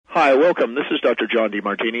Hi, welcome. This is Dr. John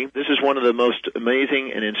DeMartini. This is one of the most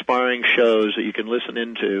amazing and inspiring shows that you can listen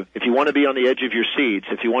into. If you want to be on the edge of your seats,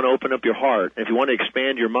 if you want to open up your heart, if you want to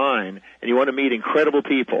expand your mind, and you want to meet incredible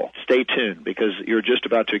people, stay tuned because you're just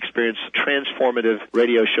about to experience a transformative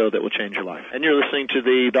radio show that will change your life. And you're listening to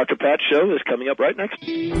the Dr. Pat Show that's coming up right next.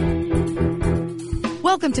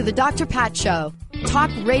 Welcome to the Dr. Pat Show.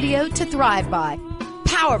 Talk radio to thrive by.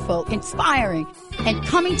 Powerful, inspiring, and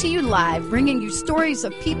coming to you live, bringing you stories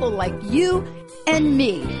of people like you and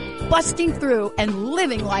me, busting through and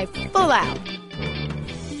living life full out.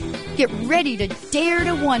 Get ready to dare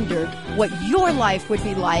to wonder what your life would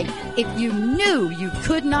be like if you knew you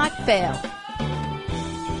could not fail.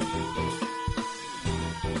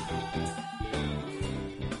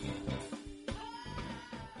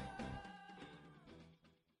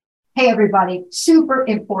 Hey, everybody. Super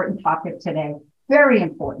important topic today. Very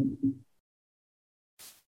important.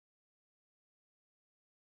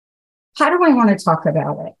 How do I want to talk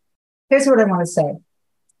about it? Here's what I want to say.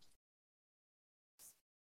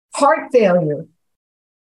 Heart failure.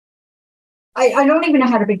 I don't even know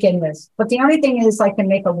how to begin this, but the only thing is I can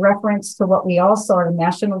make a reference to what we all saw on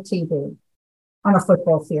national TV on a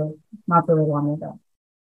football field not very long ago.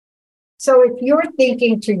 So if you're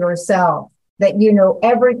thinking to yourself that you know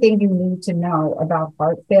everything you need to know about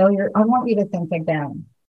heart failure, I want you to think again.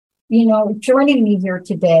 You know, joining me here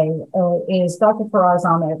today is Dr. Faraz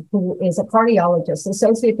Ahmed, who is a cardiologist,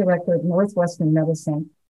 Associate Director of Northwestern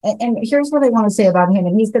Medicine. And here's what I want to say about him,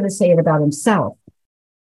 and he's going to say it about himself.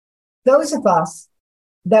 Those of us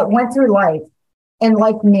that went through life and,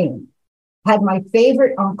 like me, had my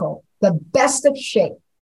favorite uncle, the best of shape,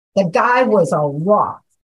 the guy was a rock,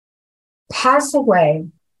 pass away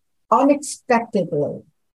unexpectedly.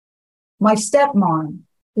 My stepmom,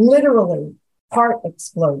 literally, heart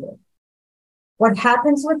exploded. What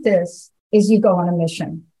happens with this is you go on a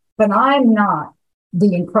mission. But I'm not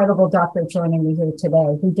the incredible doctor joining me here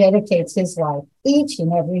today who dedicates his life each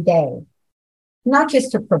and every day, not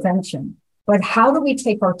just to prevention, but how do we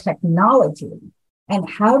take our technology and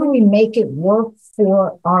how do we make it work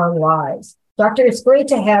for our lives? Doctor, it's great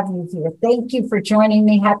to have you here. Thank you for joining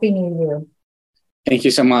me. Happy New Year. Thank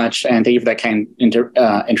you so much. And thank you for that kind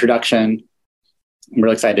introduction. I'm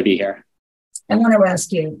really excited to be here. I want to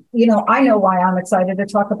ask you, you know, I know why I'm excited to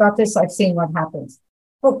talk about this. I've seen what happens.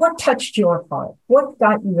 But what touched your heart? What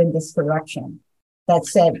got you in this direction that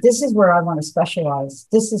said, this is where I want to specialize?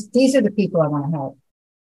 These are the people I want to help.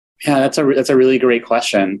 Yeah, that's a really great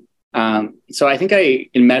question. So I think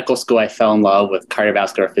in medical school, I fell in love with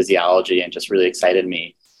cardiovascular physiology and just really excited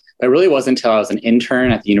me. But it really wasn't until I was an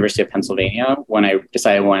intern at the University of Pennsylvania when I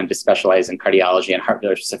decided I wanted to specialize in cardiology and heart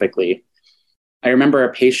failure specifically. I remember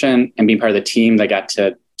a patient and being part of the team that got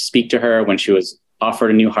to speak to her when she was offered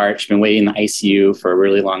a new heart. She'd been waiting in the ICU for a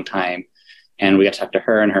really long time. And we got to talk to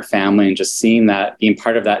her and her family, and just seeing that, being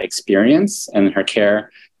part of that experience and her care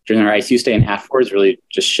during her ICU stay and afterwards really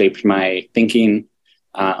just shaped my thinking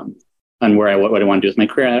on what I want to do with my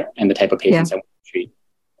career and the type of patients I want to treat.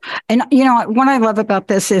 And, you know, what I love about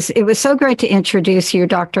this is it was so great to introduce you,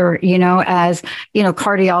 Doctor, you know, as, you know,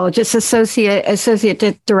 cardiologist,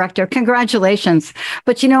 associate director. Congratulations.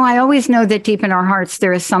 But, you know, I always know that deep in our hearts,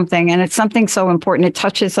 there is something, and it's something so important. It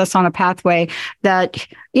touches us on a pathway that,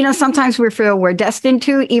 you know, sometimes we feel we're destined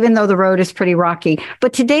to, even though the road is pretty rocky.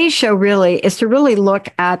 But today's show really is to really look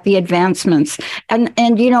at the advancements.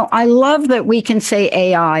 And, you know, I love that we can say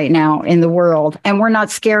AI now in the world, and we're not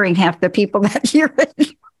scaring half the people that hear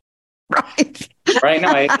it. Right. No,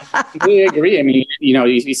 I completely agree. I mean, you know,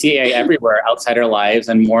 you see AI everywhere outside our lives,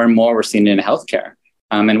 and more we're seeing it in healthcare.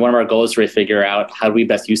 And one of our goals is to really figure out how do we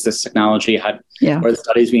best use this technology, what are the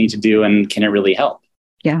studies we need to do, and can it really help?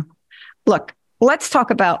 Yeah. Look, let's have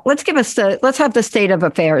the state of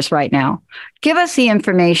affairs right now. Give us the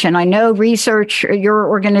information. I know research, your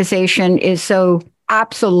organization is so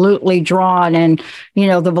absolutely drawn and, you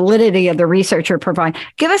know, the validity of the research you provide.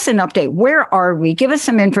 Give us an update. Where are we? Give us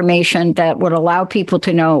some information that would allow people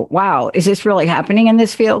to know, wow, is this really happening in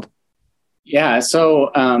this field? Yeah. So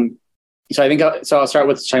I think I'll start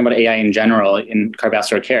with talking about AI in general in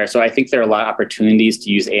cardiovascular care. So I think there are a lot of opportunities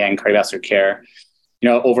to use AI in cardiovascular care. You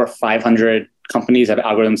know, over 500 companies have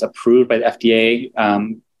algorithms approved by the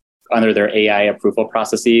FDA under their AI approval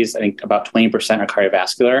processes. I think about 20% are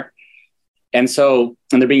cardiovascular. And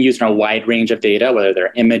they're being used in a wide range of data, whether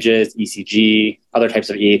they're images, ECG, other types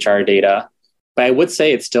of EHR data. But I would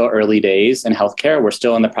say it's still early days in healthcare. We're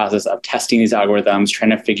still in the process of testing these algorithms, trying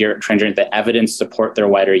to the evidence support their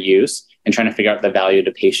wider use, and trying to figure out the value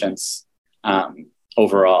to patients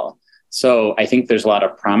overall. So I think there's a lot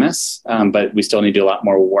of promise, but we still need to do a lot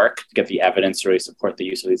more work to get the evidence to really support the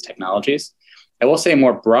use of these technologies. I will say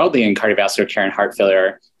more broadly in cardiovascular care and heart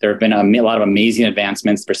failure, there have been a lot of amazing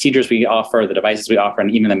advancements, procedures we offer, the devices we offer,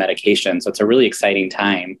 and even the medication. So it's a really exciting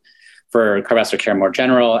time for cardiovascular care more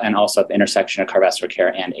general, and also at the intersection of cardiovascular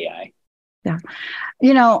care and AI. Yeah.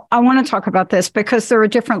 I want to talk about this because there are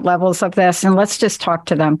different levels of this, and let's just talk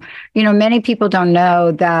to them. Many people don't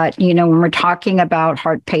know that, when we're talking about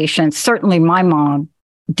heart patients, certainly my mom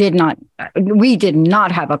we did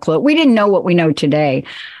not have a clue. We didn't know what we know today.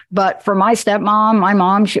 But for my stepmom, my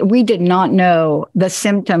mom, we did not know the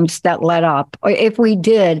symptoms that led up. If we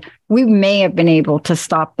did, we may have been able to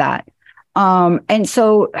stop that. And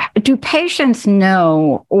so do patients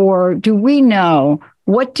know, or do we know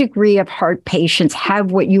what degree of heart patients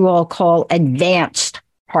have what you all call advanced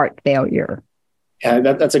heart failure? Yeah,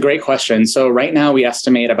 that's a great question. So right now we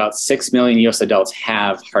estimate about 6 million US adults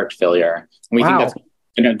have heart failure. We think that's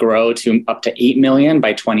going to grow to up to 8 million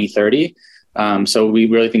by 2030. So we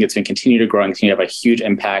really think it's going to continue to grow and continue to have a huge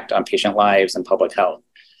impact on patient lives and public health.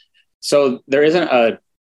 So there isn't a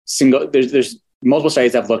single, there's multiple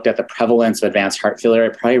studies that have looked at the prevalence of advanced heart failure.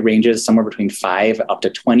 It probably ranges somewhere between 5 up to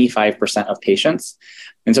 25% of patients.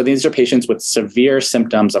 And so these are patients with severe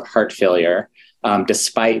symptoms of heart failure,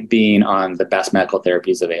 despite being on the best medical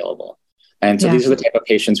therapies available. And so these are the type of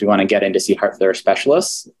patients we want to get in to see heart failure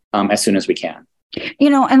specialists as soon as we can.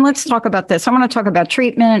 And let's talk about this. I want to talk about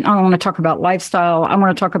treatment. I want to talk about lifestyle. I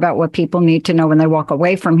want to talk about what people need to know when they walk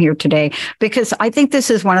away from here today, because I think this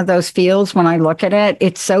is one of those fields when I look at it,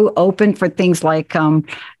 it's so open for things like,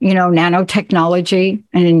 nanotechnology.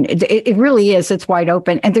 And it really is. It's wide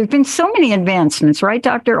open. And there've been so many advancements, right,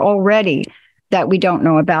 Doctor, already that we don't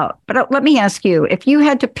know about. But let me ask you, if you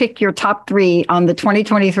had to pick your top 3 on the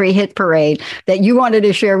 2023 hit parade that you wanted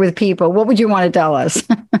to share with people, what would you want to tell us?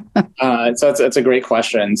 So it's a great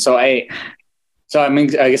question. I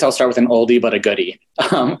guess I'll start with an oldie but a goodie.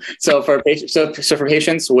 So for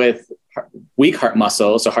patients with weak heart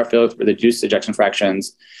muscle, so heart failure with reduced ejection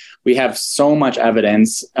fractions, we have so much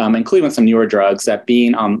evidence, including with some newer drugs, that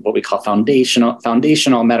being on what we call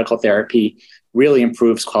foundational medical therapy really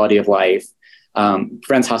improves quality of life,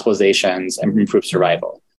 prevents hospitalizations, and improves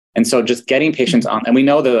survival. And so just getting patients on, and we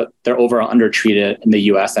know that they're overall undertreated in the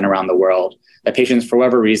US and around the world, that patients, for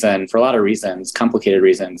whatever reason, for a lot of reasons, complicated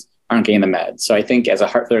reasons, aren't getting the meds. So I think as a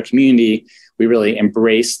heart failure community, we really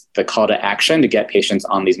embrace the call to action to get patients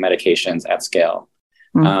on these medications at scale.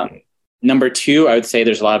 Mm-hmm. Number 2, I would say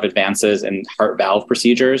there's a lot of advances in heart valve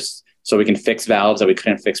procedures. So we can fix valves that we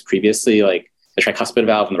couldn't fix previously, like the tricuspid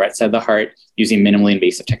valve on the right side of the heart, using minimally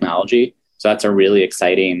invasive technology. So that's a really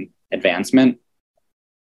exciting advancement.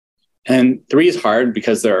 And 3 is hard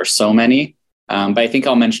because there are so many, but I think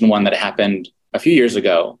I'll mention one that happened a few years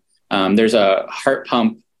ago. There's a heart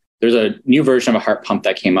pump. There's a new version of a heart pump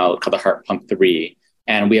that came out called the Heart Pump 3.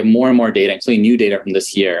 And we have more and more data, including new data from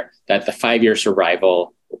this year, that the 5-year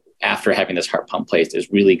survival after having this heart pump placed is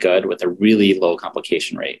really good with a really low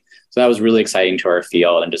complication rate. So that was really exciting to our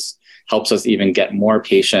field and just helps us even get more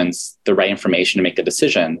patients the right information to make a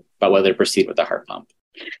decision about whether to proceed with the heart pump.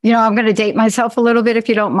 I'm going to date myself a little bit, if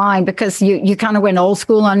you don't mind, because you kind of went old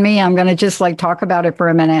school on me. I'm going to just talk about it for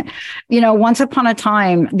a minute. Once upon a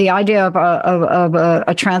time, the idea of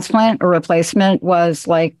a transplant or replacement was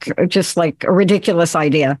just a ridiculous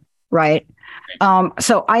idea, right?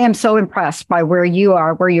 So I am so impressed by where you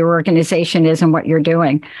are, where your organization is, and what you're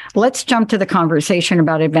doing. Let's jump to the conversation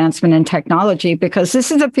about advancement in technology, because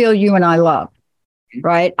this is a field you and I love,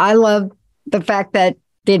 right? I love the fact that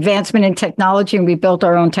the advancement in technology, and we built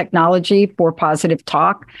our own technology for Positive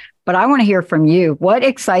Talk. But I want to hear from you. What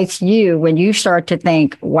excites you when you start to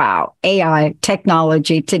think, wow, AI,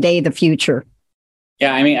 technology, today, the future?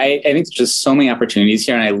 Yeah, I think there's just so many opportunities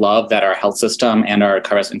here. And I love that our health system and our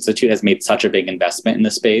Cardiovascular Institute has made such a big investment in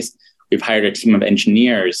this space. We've hired a team of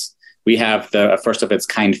engineers. We have the first of its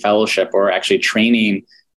kind fellowship, where we're actually training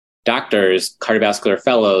doctors, cardiovascular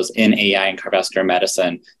fellows in AI and cardiovascular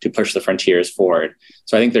medicine to push the frontiers forward.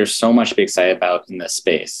 So I think there's so much to be excited about in this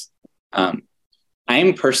space.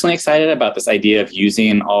 I'm personally excited about this idea of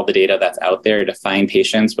using all the data that's out there to find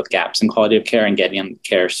patients with gaps in quality of care and getting them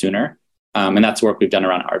care sooner. And that's work we've done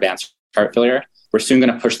around our advanced heart failure. We're soon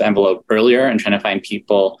going to push the envelope earlier and trying to find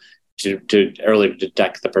people to early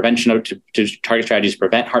detect the prevention of, to target strategies to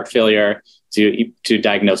prevent heart failure, to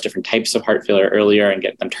diagnose different types of heart failure earlier and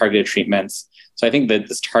get them targeted treatments. So I think that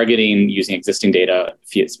this targeting using existing data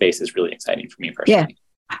space is really exciting for me personally.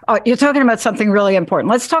 Yeah. Oh, you're talking about something really important.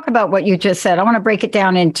 Let's talk about what you just said. I want to break it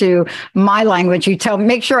down into my language.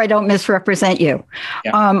 Make sure I don't misrepresent you.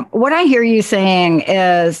 Yeah. What I hear you saying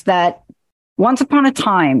is that once upon a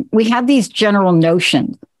time, we had these general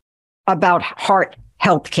notions about heart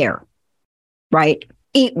health care, right?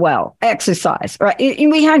 Eat well, exercise, right?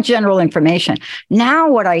 We had general information. Now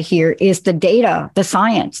what I hear is the data, the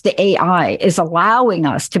science, the AI is allowing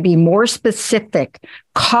us to be more specific,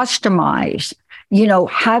 customized,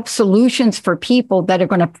 have solutions for people that are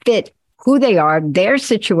going to fit who they are, their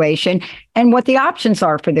situation, and what the options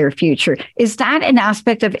are for their future. Is that an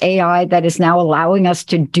aspect of AI that is now allowing us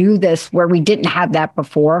to do this where we didn't have that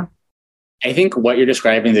before? I think what you're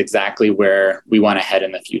describing is exactly where we want to head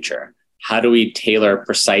in the future. How do we tailor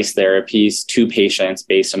precise therapies to patients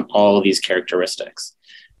based on all of these characteristics?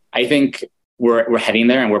 I think we're heading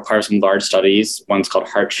there, and we're part of some large studies. One's called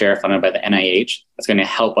HeartShare, funded by the NIH. That's going to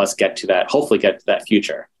help us get to that, hopefully get to that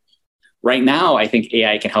future. Right now, I think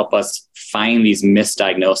AI can help us find these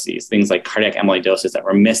misdiagnoses, things like cardiac amyloidosis that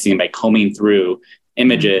we're missing by combing through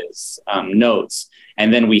images, notes.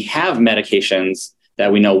 And then we have medications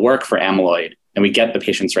that we know work for amyloid, and we get the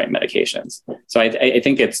patient's right medications. So I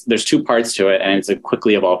think there's two parts to it, and it's a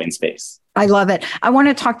quickly evolving space. I love it. I want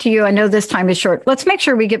to talk to you. I know this time is short. Let's make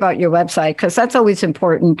sure we give out your website, because that's always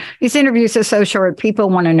important. These interviews are so short. People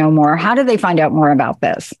want to know more. How do they find out more about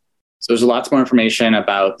this? So there's lots more information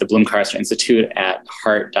about the Bloom Carster Institute at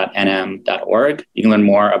heart.nm.org. You can learn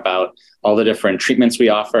more about all the different treatments we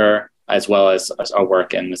offer, as well as our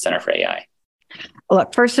work in the Center for AI.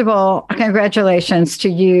 Look, first of all, congratulations to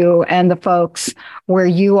you and the folks where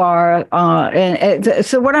you are.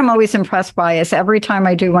 So what I'm always impressed by is every time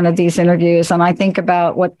I do one of these interviews and I think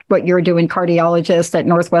about what you're doing, cardiologist at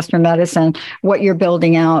Northwestern Medicine, what you're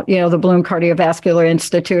building out, the Bloom Cardiovascular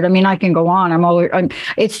Institute. I mean, I can go on.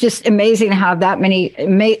 It's just amazing to have that many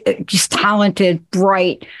just talented,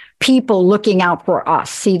 bright people looking out for us.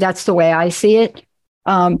 See, that's the way I see it.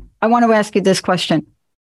 I want to ask you this question.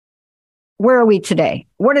 Where are we today?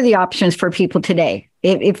 What are the options for people today?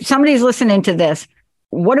 If somebody's listening to this,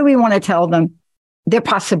 what do we want to tell them their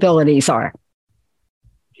possibilities are?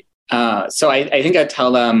 So I think I'd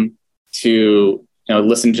tell them to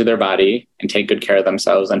listen to their body and take good care of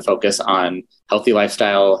themselves and focus on healthy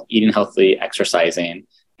lifestyle, eating healthy, exercising.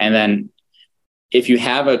 And then if you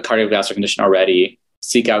have a cardiovascular condition already,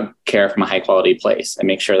 seek out care from a high quality place and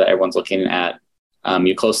make sure that everyone's looking at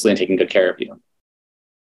you closely and taking good care of you.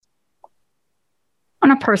 On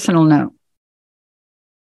a personal note,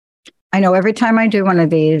 I know every time I do one of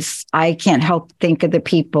these, I can't help think of the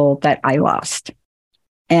people that I lost.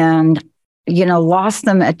 And, lost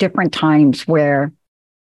them at different times where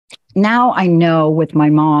now I know with my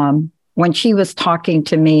mom, when she was talking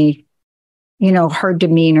to me, her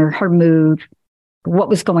demeanor, her mood, what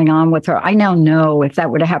was going on with her. I now know if that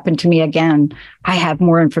would have happened to me again, I have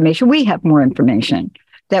more information. We have more information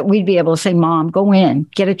that we'd be able to say, Mom, go in,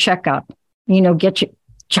 get a checkup. Get you.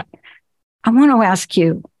 I want to ask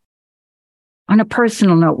you, on a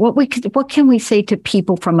personal note, what can we say to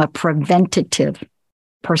people from a preventative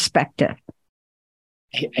perspective?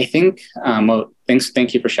 I think,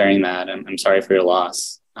 thank you for sharing that. And I'm sorry for your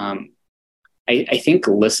loss. I think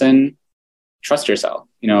listen, trust yourself.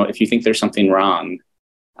 If you think there's something wrong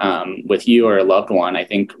with you or a loved one, I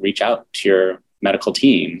think reach out to your medical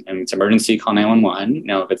team. And if it's emergency, call 911.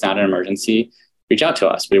 If it's not an emergency, reach out to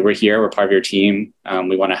us. We're here. We're part of your team.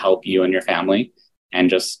 We want to help you and your family.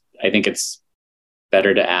 And I think it's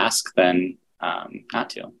better to ask than not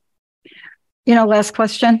to. Last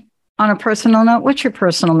question. On a personal note, what's your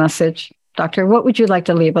personal message, Doctor? What would you like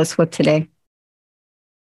to leave us with today?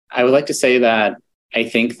 I would like to say that I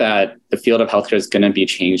think that the field of healthcare is going to be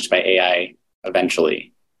changed by AI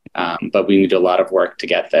eventually. But we need to do a lot of work to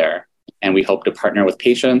get there. And we hope to partner with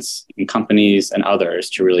patients and companies and others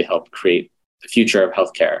to really help create the future of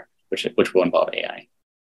healthcare, which will involve AI.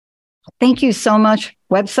 Thank you so much.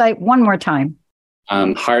 Website one more time.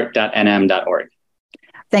 Heart.nm.org.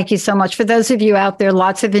 Thank you so much. For those of you out there,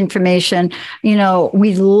 lots of information.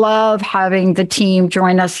 We love having the team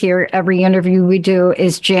join us here. Every interview we do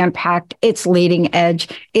is jam-packed. It's leading edge.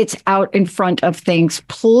 It's out in front of things.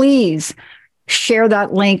 Please share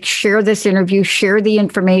that link, share this interview, share the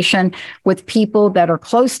information with people that are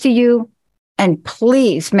close to you. And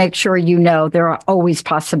please make sure there are always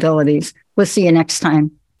possibilities. We'll see you next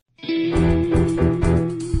time.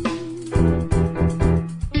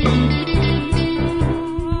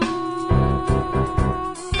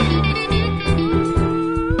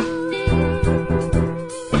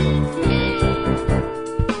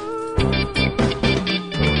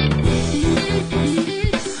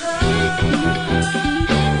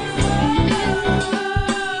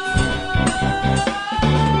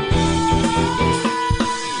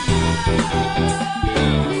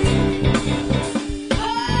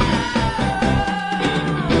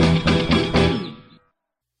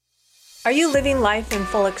 Are you living life in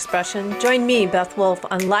full expression? Join me, Beth Wolf,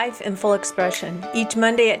 on Life in Full Expression each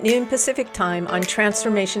Monday at noon Pacific Time on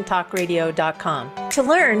TransformationTalkRadio.com. To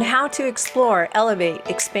learn how to explore, elevate,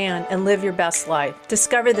 expand, and live your best life,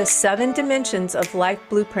 discover the 7 dimensions of life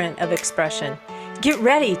blueprint of expression. Get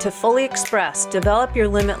ready to fully express, develop your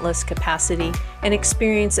limitless capacity, and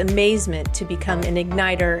experience amazement to become an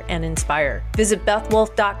igniter and inspire. Visit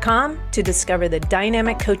BethWolf.com to discover the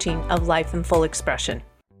dynamic coaching of Life in Full Expression.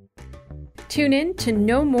 Tune in to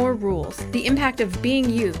No More Rules, the impact of being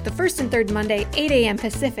you, the first and third Monday, 8 a.m.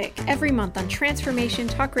 Pacific, every month on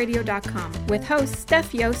TransformationTalkRadio.com with hosts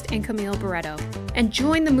Steph Yost and Camille Barreto. And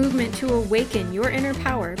join the movement to awaken your inner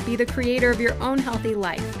power, be the creator of your own healthy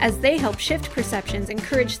life, as they help shift perceptions,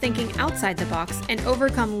 encourage thinking outside the box, and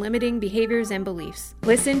overcome limiting behaviors and beliefs.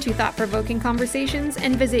 Listen to thought-provoking conversations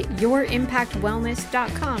and visit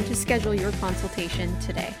yourimpactwellness.com to schedule your consultation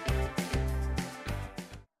today.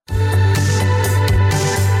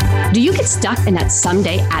 Do you get stuck in that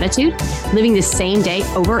someday attitude, living the same day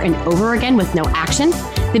over and over again with no action?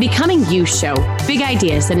 The Becoming You show, big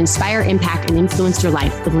ideas that inspire, impact, and influence your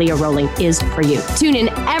life with Leah Rowling is for you. Tune in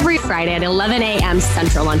every Friday at 11 a.m.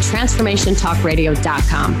 Central on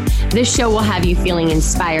TransformationTalkRadio.com. This show will have you feeling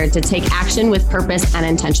inspired to take action with purpose and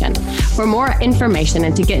intention. For more information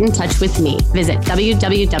and to get in touch with me, visit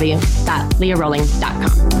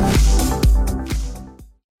www.leahrowling.com.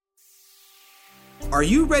 Are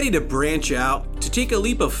you ready to branch out, to take a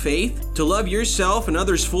leap of faith, to love yourself and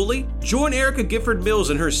others fully? Join Erica Gifford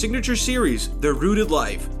Mills in her signature series, The Rooted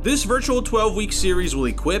Life. This virtual 12-week series will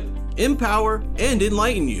equip, empower, and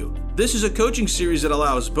enlighten you. This is a coaching series that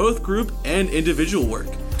allows both group and individual work.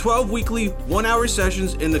 12 weekly, 1-hour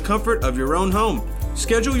sessions in the comfort of your own home.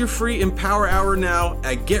 Schedule your free Empower Hour now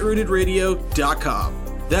at GetRootedRadio.com.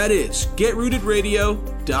 That is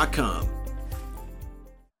GetRootedRadio.com.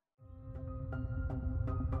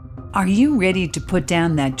 Are you ready to put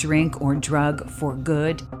down that drink or drug for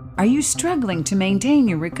good? Are you struggling to maintain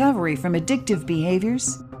your recovery from addictive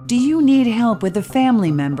behaviors? Do you need help with a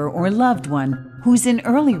family member or loved one who's in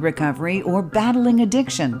early recovery or battling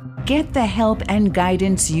addiction? Get the help and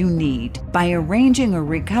guidance you need by arranging a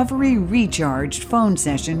Recovery Recharged phone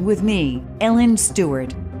session with me, Ellen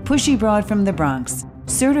Stewart, Pushy Broad from the Bronx,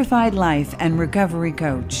 certified life and recovery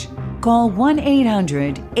coach. Call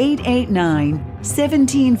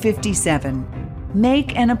 1-800-889-1757.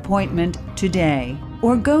 Make an appointment today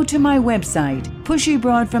or go to my website,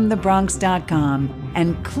 pushybroadfromthebronx.com,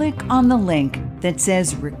 and click on the link that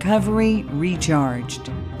says Recovery Recharged.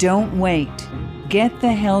 Don't wait. Get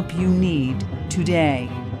the help you need today.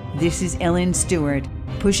 This is Ellen Stewart,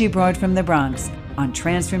 Pushy Broad from the Bronx on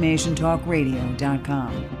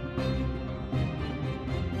TransformationTalkRadio.com.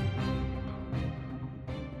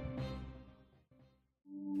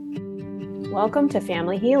 Welcome to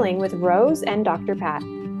Family Healing with Rose and Dr. Pat.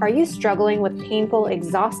 Are you struggling with painful,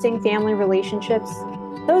 exhausting family relationships?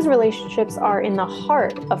 Those relationships are in the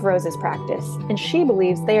heart of Rose's practice, and she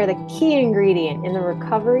believes they are the key ingredient in the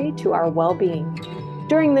recovery to our well-being.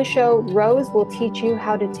 During the show, Rose will teach you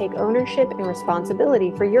how to take ownership and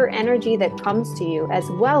responsibility for your energy that comes to you,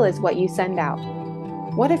 as well as what you send out.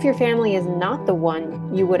 What if your family is not the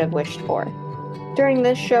one you would have wished for? During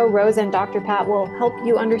this show, Rose and Dr. Pat will help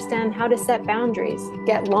you understand how to set boundaries,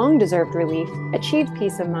 get long-deserved relief, achieve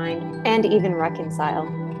peace of mind, and even reconcile.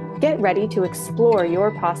 Get ready to explore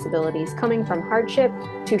your possibilities coming from hardship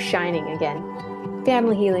to shining again.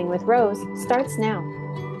 Family Healing with Rose starts now.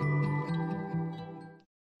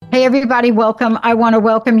 Hey, everybody, welcome. I want to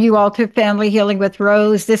welcome you all to Family Healing with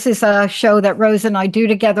Rose. This is a show that Rose and I do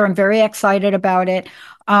together. I'm very excited about it.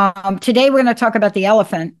 Today, we're going to talk about the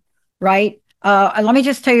elephant, right? Let me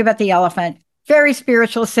just tell you about the elephant. Very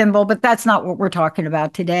spiritual symbol, but that's not what we're talking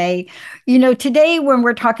about today. You know, today when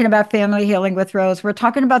we're talking about Family Healing with Rose, we're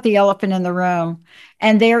talking about the elephant in the room,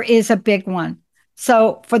 and there is a big one.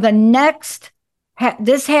 So for the next,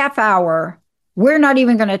 this half hour, we're not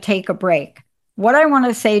even going to take a break. What I want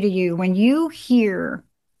to say to you, when you hear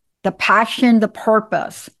the passion, the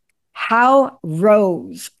purpose, how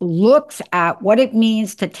Rose looks at what it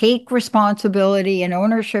means to take responsibility and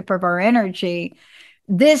ownership of our energy,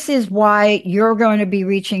 this is why you're going to be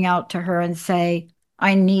reaching out to her and say,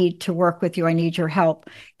 I need to work with you. I need your help.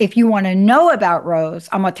 If you want to know about Rose,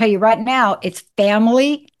 I'm going to tell you right now, it's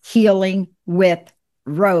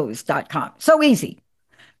familyhealingwithrose.com. So easy.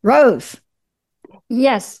 Rose.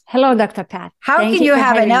 Yes. Hello, Dr. Pat. How can you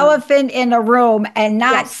have an elephant in a room and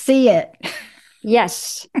not see it?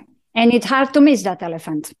 Yes. And it's hard to miss that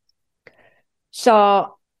elephant.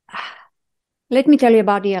 So let me tell you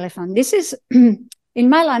about the elephant. This is, in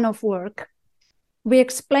my line of work, We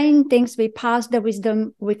explain things, we pass the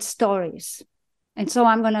wisdom with stories. And so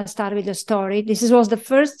I'm going to start with a story. This was the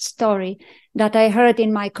first story that I heard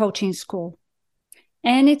in my coaching school.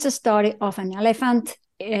 And it's a story of an elephant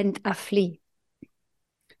and a flea.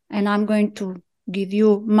 And I'm going to give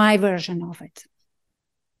you my version of it.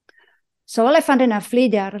 So elephant and a flea,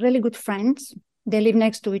 they are really good friends. They live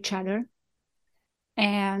next to each other.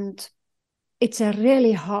 And it's a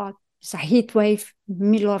really hot, it's a heat wave,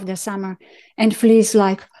 middle of the summer. And flea is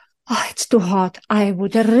like, oh, it's too hot. I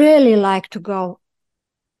would really like to go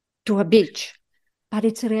to a beach, but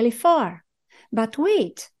it's really far. But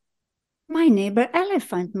wait, my neighbor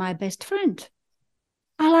elephant, my best friend,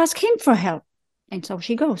 I'll ask him for help. And so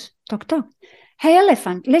she goes, talk. Hey,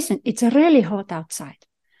 elephant, listen, it's really hot outside.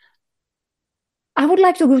 I would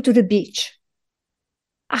like to go to the beach.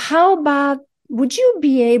 How about, would you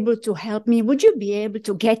be able to help me? Would you be able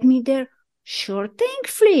to get me there? Sure thing,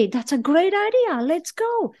 flea. That's a great idea. Let's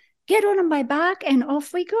go. Get on my back and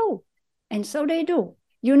off we go. And so they do.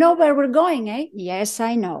 You know where we're going, eh? Yes,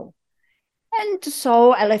 I know. And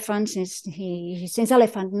so elephant, since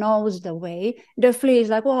elephant knows the way, the flea is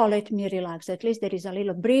like, oh, let me relax. At least there is a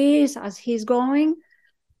little breeze as he's going.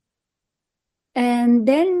 And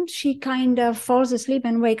then she kind of falls asleep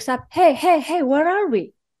and wakes up. Hey, where are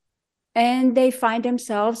we? And they find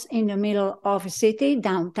themselves in the middle of a city,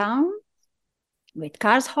 downtown, with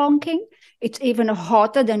cars honking. It's even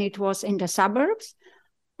hotter than it was in the suburbs.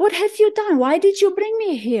 What have you done? Why did you bring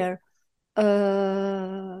me here?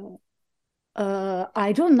 I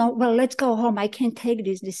don't know. Well, let's go home. I can't take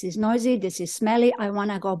this. This is noisy. This is smelly. I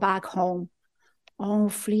want to go back home. Oh,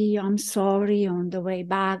 flea, I'm sorry. On the way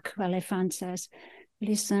back, elephant says,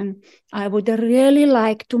 listen, I would really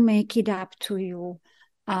like to make it up to you.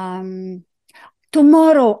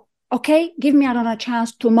 Tomorrow, okay? Give me another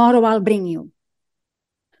chance. Tomorrow I'll bring you.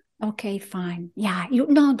 Okay, fine. Yeah,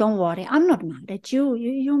 don't worry. I'm not mad at you.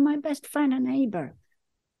 You're my best friend and neighbor.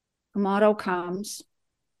 Tomorrow comes.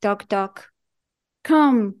 Talk.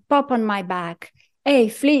 Come, pop on my back. Hey,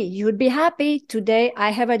 flea, you'd be happy. Today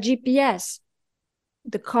I have a GPS.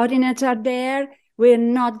 The coordinates are there. We're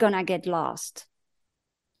not going to get lost.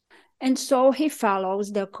 And so he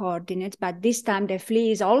follows the coordinates, but this time the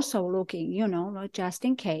flea is also looking, just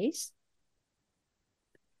in case.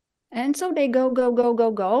 And so they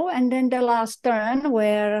go. And then the last turn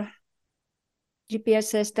where GPS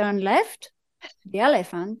says turn left, the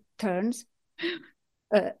elephant turns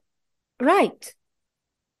right.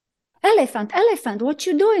 Elephant, what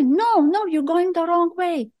you doing? No, you're going the wrong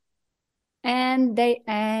way. And they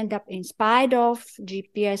end up, in spite of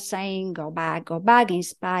GPS saying, go back, in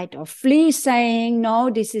spite of flea saying, no,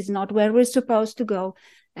 this is not where we're supposed to go,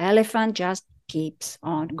 elephant just keeps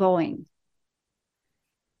on going.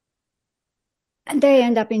 And they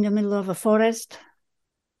end up in the middle of a forest.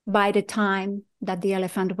 By the time that the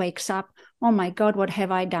elephant wakes up, oh my God, what have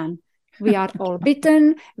I done? We are all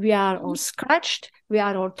bitten, we are all scratched, we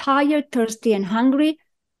are all tired, thirsty, and hungry,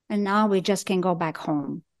 and now we just can go back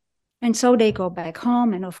home. And so they go back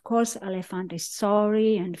home, and of course, elephant is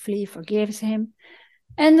sorry, and flea forgives him.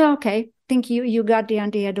 And okay, think you got the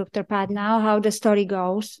idea, Dr. Pat, now how the story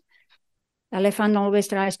goes. Elephant always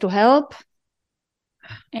tries to help,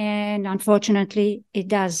 and unfortunately, it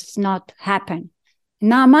does not happen.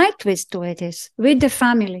 Now, my twist to it is with the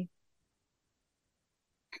family.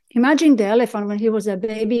 Imagine the elephant when he was a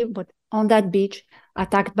baby, but on that beach,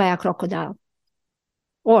 attacked by a crocodile.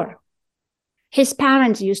 Or his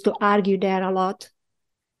parents used to argue there a lot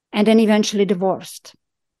and then eventually divorced.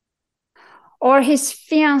 Or his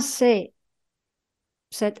fiancée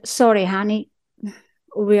said, sorry, honey,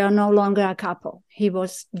 we are no longer a couple. He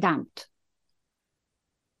was dumped.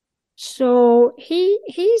 So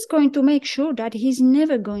he's going to make sure that he's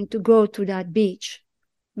never going to go to that beach,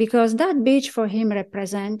 because that beach for him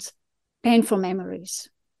represents painful memories.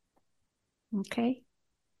 Okay?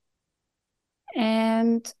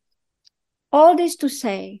 And all this to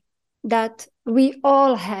say that we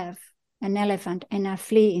all have an elephant and a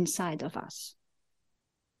flea inside of us.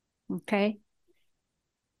 Okay?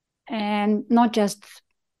 And not just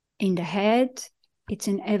in the head, it's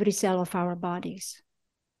in every cell of our bodies.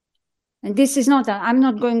 And this is not, I'm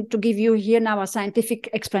not going to give you here now a scientific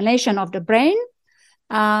explanation of the brain.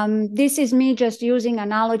 This is me just using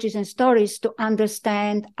analogies and stories to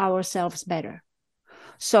understand ourselves better.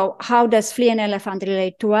 So how does flea and elephant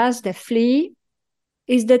relate to us? The flea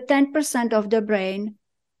is the 10% of the brain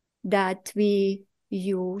that we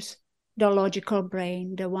use, the logical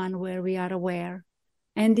brain, the one where we are aware.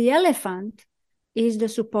 And the elephant is the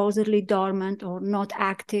supposedly dormant or not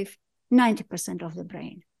active 90% of the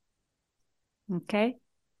brain. Okay?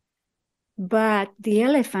 But the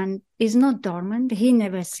elephant is not dormant. He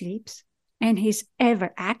never sleeps, and he's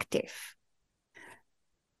ever active.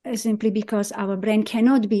 Simply because our brain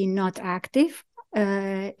cannot be not active.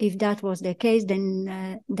 If that was the case,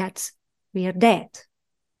 then we are dead.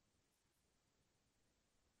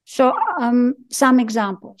 So some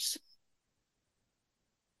examples.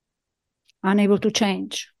 Unable to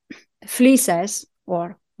change. Flea says,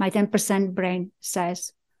 or my 10% brain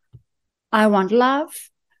says, I want love.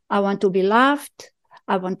 I want to be loved.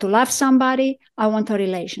 I want to love somebody. I want a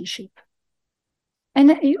relationship.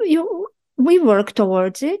 And we work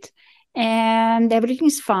towards it, and everything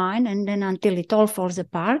is fine. And then until it all falls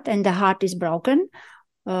apart and the heart is broken,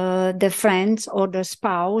 the friends or the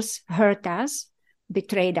spouse hurt us,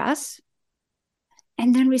 betrayed us.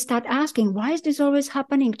 And then we start asking, why is this always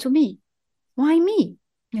happening to me? Why me?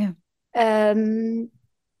 Yeah.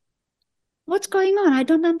 What's going on? I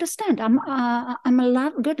don't understand. I'm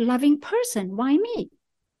a good, loving person. Why me?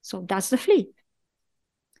 So that's the flea.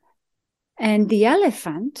 And the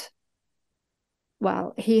elephant,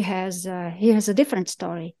 well, he has a different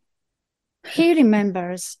story. He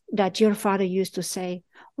remembers that your father used to say,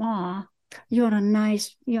 "Oh, you're a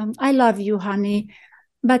nice, I love you, honey,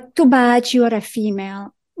 but too bad you are a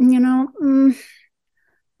female.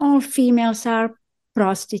 All females are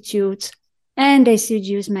prostitutes, and they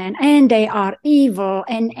seduce men, and they are evil,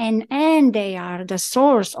 and they are the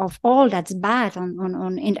source of all that's bad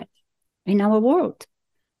in our world."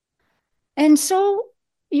 And so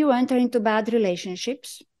you enter into bad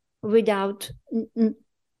relationships without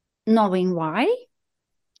knowing why,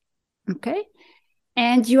 okay?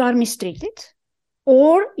 And you are mistreated,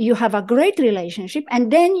 or you have a great relationship and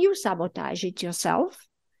then you sabotage it yourself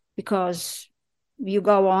because you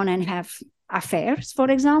go on and have affairs, for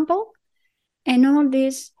example, and all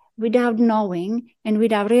this without knowing and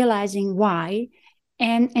without realizing why,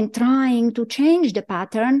 and trying to change the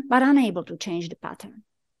pattern, but unable to change the pattern.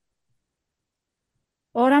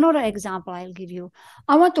 Or another example I'll give you.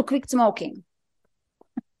 I want to quit smoking.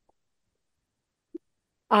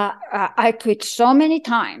 I quit so many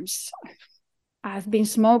times. I've been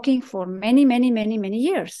smoking for many, many, many, many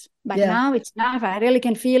years. But now it's enough. I really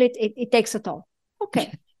can feel it. It takes a toll.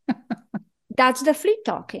 Okay. That's the flea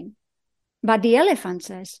talking. But the elephant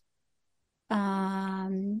says,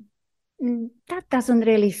 that doesn't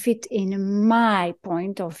really fit in my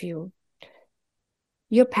point of view.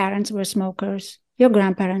 Your parents were smokers. Your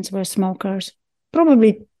grandparents were smokers.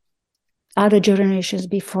 Probably other generations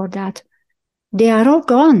before that. They are all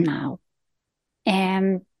gone now.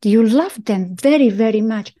 And you love them very, very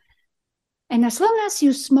much. And as long as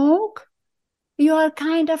you smoke, you are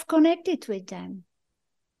kind of connected with them.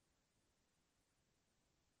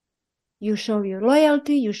 You show your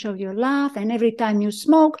loyalty, you show your love, and every time you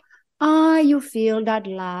smoke, you feel that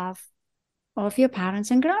love of your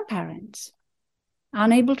parents and grandparents,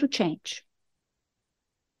 unable to change.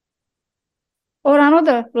 Or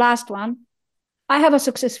another last one, I have a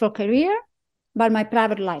successful career, but my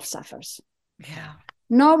private life suffers. Yeah.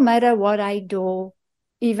 No matter what I do,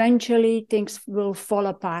 eventually things will fall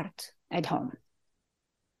apart at home.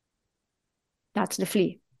 That's the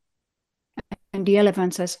flea. And the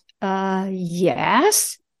elephant says,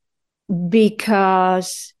 yes,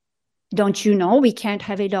 because don't you know we can't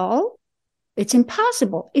have it all? It's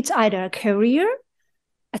impossible. It's either a career,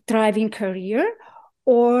 a thriving career,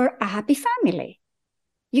 or a happy family.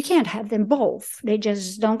 You can't have them both. They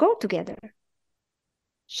just don't go together.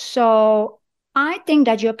 So I think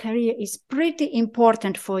that your career is pretty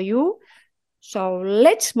important for you. So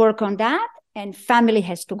let's work on that, and family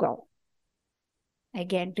has to go.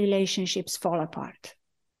 Again, relationships fall apart.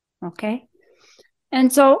 Okay?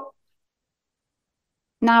 And so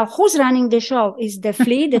now who's running the show? Is the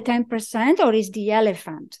flea the 10% or is the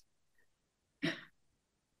elephant?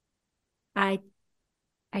 I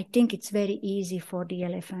think it's very easy for the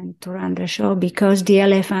elephant to run the show because the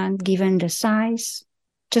elephant, given the size,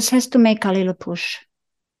 just has to make a little push.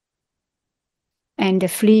 And the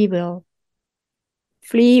flea will.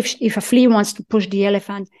 If a flea wants to push the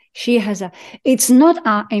elephant, it's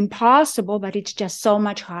not impossible, but it's just so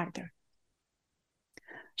much harder.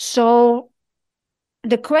 So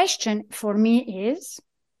the question for me is,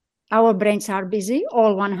 our brains are busy,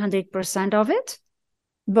 all 100% of it,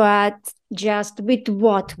 but just with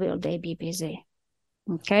what will they be busy?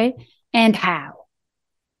 Okay? And how?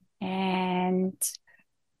 And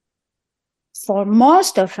for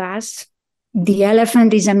most of us, the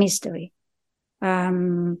elephant is a mystery.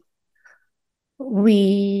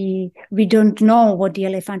 We don't know what the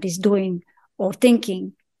elephant is doing or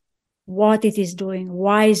thinking, what it is doing,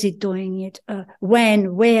 why is it doing it,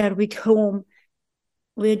 when, where, with whom.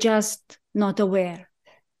 We're just not aware.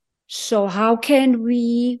 So how can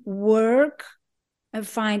we work and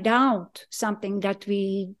find out something that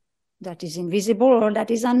is invisible or that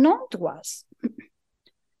is unknown to us?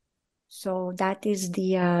 So that is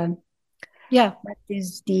the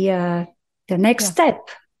next step.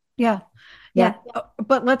 Yeah.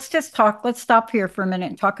 But let's stop here for a minute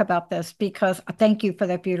and talk about this, because thank you for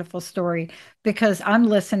that beautiful story, because I'm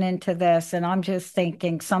listening to this and I'm just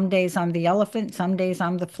thinking, some days I'm the elephant, some days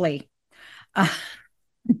I'm the flea.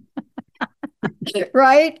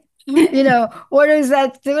 Right? What is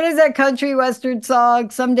that country western song?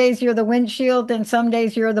 Some days you're the windshield and some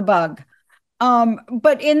days you're the bug.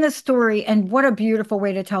 But in the story, and what a beautiful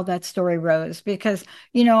way to tell that story, Rose, because,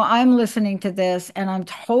 I'm listening to this and I'm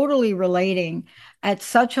totally relating at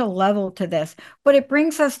such a level to this, but it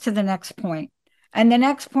brings us to the next point. And the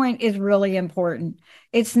next point is really important.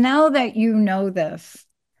 It's now that you know this,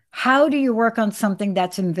 how do you work on something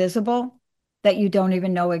that's invisible, that you don't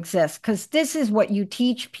even know exists? Because this is what you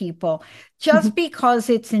teach people. Just because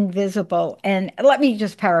it's invisible, and let me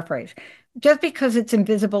just paraphrase, just because it's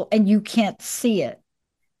invisible and you can't see it,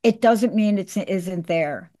 it doesn't mean it isn't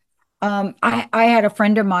there. I had a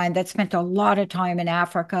friend of mine that spent a lot of time in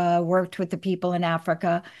Africa, worked with the people in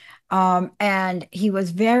Africa, and he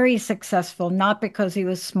was very successful, not because he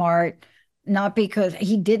was smart, not because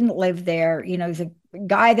he didn't live there. He's a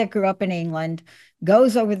guy that grew up in England,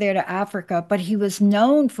 goes over there to Africa, but he was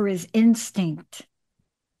known for his instinct,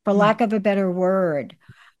 for lack of a better word.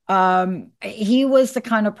 He was the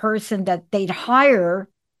kind of person that they'd hire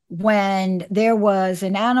when there was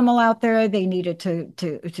an animal out there they needed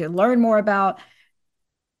to learn more about.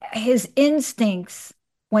 His instincts,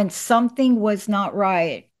 when something was not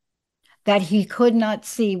right, that he could not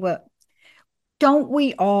see. Don't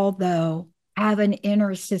we all, though, have an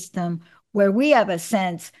inner system where we have a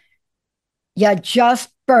sense, you just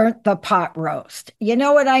burnt the pot roast? You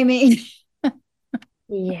know what I mean?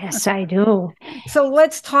 Yes, I do. So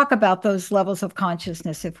let's talk about those levels of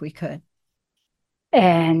consciousness, if we could.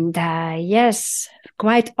 And yes,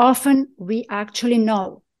 quite often we actually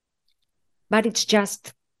know, but it's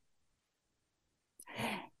just,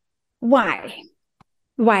 why?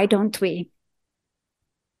 Why don't we?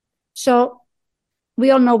 So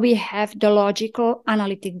we all know we have the logical,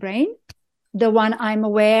 analytic brain, the one I'm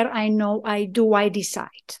aware, I know, I do, I decide.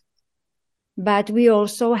 But we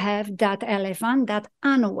also have that elephant, that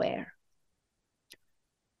unaware.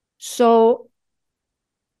 So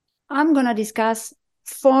I'm going to discuss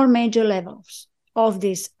 4 major levels of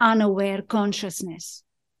this unaware consciousness,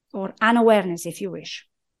 or unawareness, if you wish.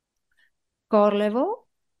 Core level,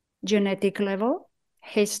 genetic level,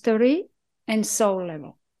 history, and soul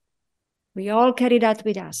level. We all carry that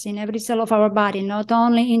with us in every cell of our body, not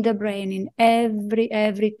only in the brain, in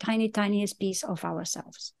every tiniest piece of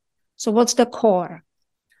ourselves. So what's the core?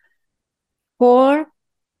 Core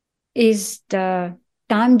is the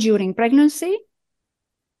time during pregnancy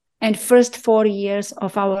and first 4 years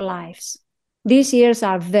of our lives. These years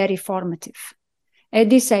are very formative. At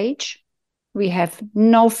this age, we have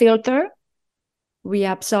no filter. We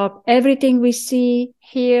absorb everything we see,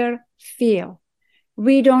 hear, feel.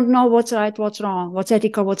 We don't know what's right, what's wrong, what's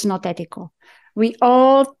ethical, what's not ethical. We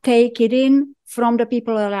all take it in from the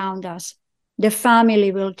people around us. The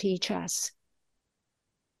family will teach us.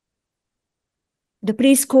 The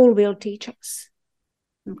preschool will teach us.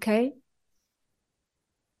 Okay?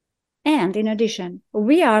 And in addition,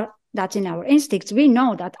 that's in our instincts. We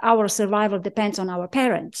know that our survival depends on our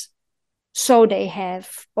parents. So they have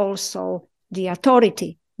also the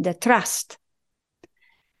authority, the trust.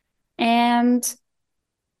 And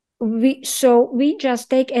we just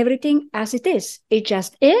take everything as it is. It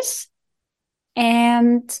just is.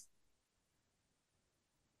 And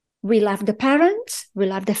we love the parents, we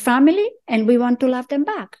love the family, and we want to love them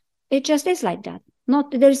back. It just is like that.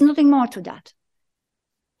 There is nothing more to that.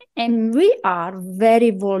 And we are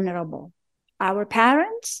very vulnerable. Our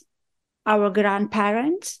parents, our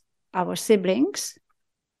grandparents, our siblings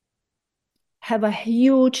have a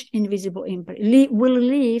huge invisible imprint, will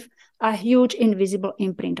leave a huge invisible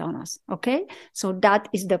imprint on us, okay? So that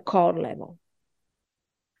is the core level.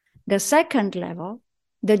 The second level,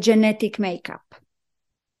 the genetic makeup.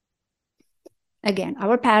 Again,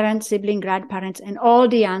 our parents, sibling, grandparents, and all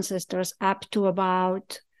the ancestors up to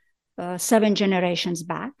about 7 generations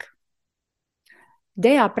back,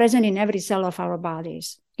 they are present in every cell of our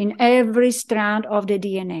bodies, in every strand of the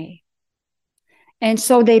DNA. And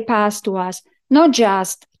so they pass to us, not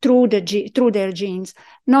just through their genes,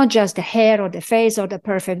 not just the hair or the face or the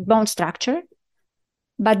perfect bone structure,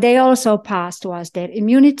 but they also pass to us their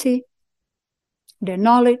immunity, their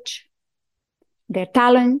knowledge, their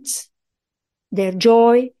talents, their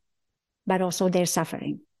joy, but also their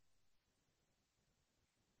suffering.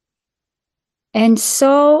 And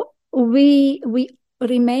so we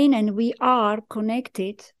remain and we are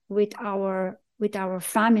connected with our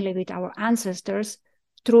family, with our ancestors,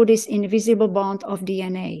 through this invisible bond of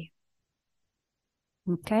DNA.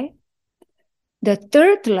 Okay? The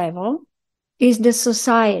third level is the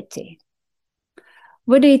society.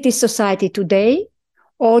 Whether it is society today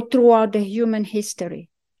or throughout the human history,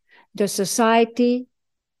 the society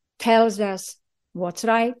tells us what's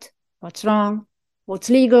right, what's wrong, what's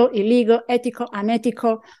legal, illegal, ethical,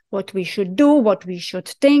 unethical, what we should do, what we should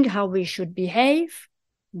think, how we should behave.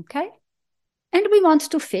 Okay? And we want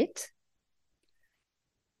to fit.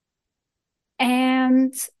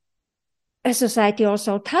 And a society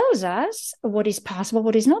also tells us what is possible,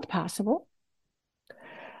 what is not possible,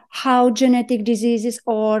 how genetic diseases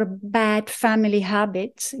or bad family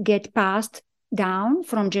habits get passed down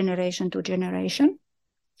from generation to generation.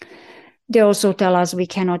 They also tell us we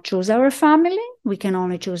cannot choose our family, we can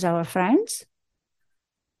only choose our friends.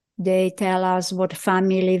 They tell us what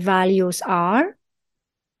family values are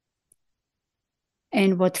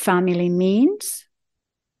and what family means.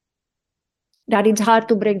 That it's hard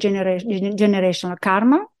to break generational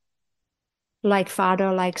karma, like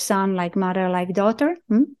father, like son, like mother, like daughter.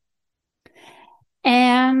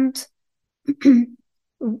 And even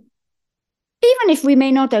if we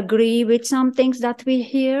may not agree with some things that we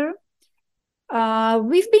hear,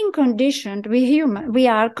 we've been conditioned, we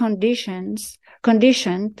are conditioned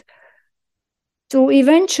to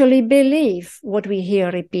eventually believe what we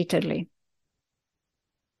hear repeatedly.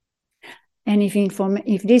 And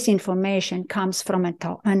if this information comes from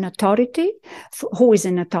an authority, who is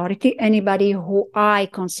an authority? Anybody who I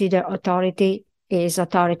consider authority is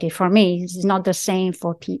authority for me. It's not the same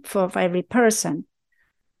for every person.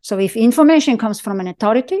 So if information comes from an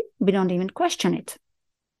authority, we don't even question it.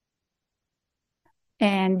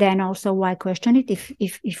 And then also, why question it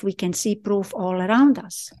if we can see proof all around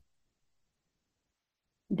us?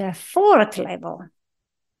 The fourth level,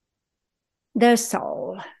 the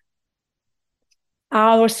soul.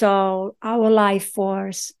 Our soul, our life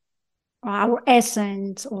force, our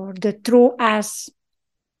essence, or the true us,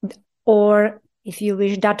 or if you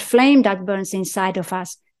wish, that flame that burns inside of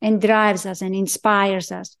us and drives us and inspires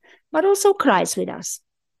us, but also cries with us.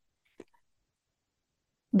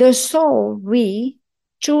 The soul, we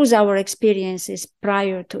choose our experiences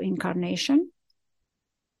prior to incarnation.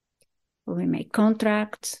 We make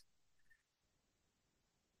contracts.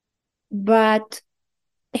 But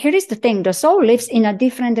here is the thing, the soul lives in a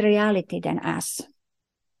different reality than us.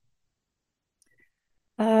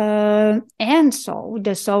 And so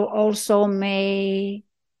the soul also may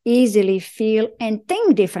easily feel and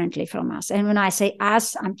think differently from us. And when I say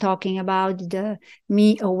us, I'm talking about the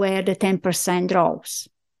me aware, the 10% roles.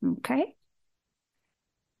 Okay?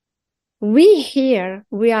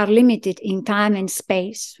 We are limited in time and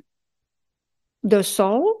space. The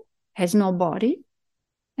soul has no body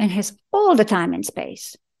and has all the time and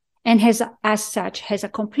space, and as such has a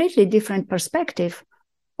completely different perspective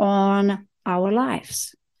on our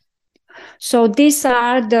lives. So these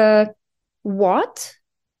are the what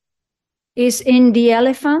is in the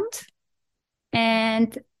elephant,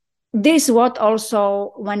 and this what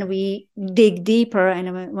also, when we dig deeper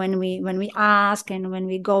and when we ask and when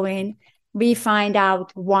we go in, we find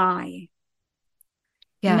out why.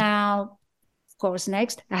 Yeah. Now, of course,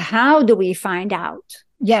 next, how do we find out?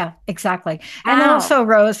 Yeah, exactly. And also,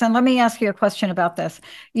 Rose, and let me ask you a question about this,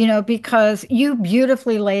 because you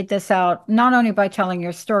beautifully laid this out, not only by telling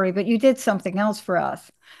your story, but you did something else for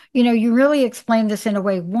us. You really explained this in a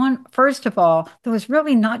way, first of all, that was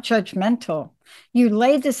really not judgmental. You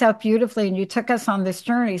laid this out beautifully and you took us on this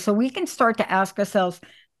journey so we can start to ask ourselves,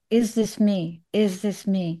 is this me? Is this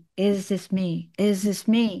me? Is this me? Is this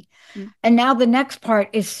me? Mm-hmm. And now the next part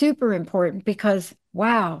is super important because,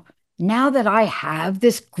 wow, now that I have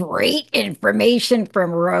this great information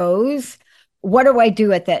from Rose, what do I do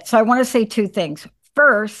with it? So I want to say two things.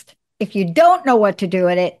 First, if you don't know what to do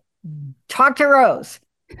with it, talk to Rose.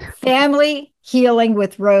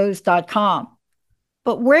 FamilyHealingWithRose.com.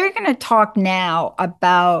 But we're going to talk now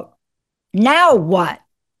about now what?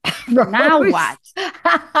 Now what?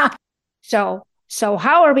 So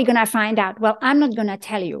how are we going to find out? Well, I'm not going to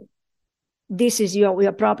tell you this is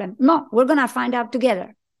your problem. No, we're going to find out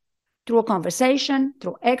together through a conversation,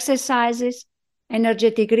 through exercises,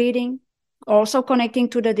 energetic reading, also connecting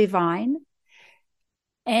to the divine,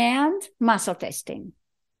 and muscle testing.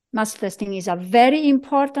 Muscle testing is a very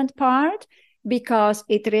important part because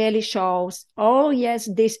it really shows, oh, yes,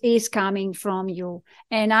 this is coming from you.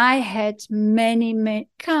 And I had many,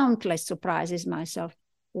 countless surprises myself.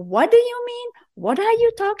 What do you mean? What are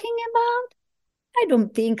you talking about? I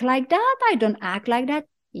don't think like that. I don't act like that.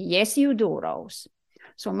 Yes, you do, Rose.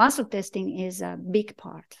 So muscle testing is a big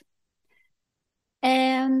part.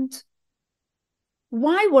 And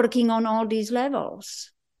why working on all these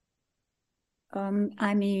levels?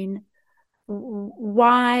 I mean,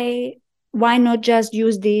 why not just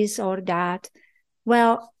use this or that?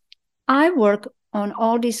 Well, I work on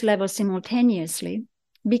all these levels simultaneously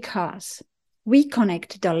because we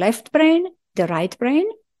connect the left brain, the right brain,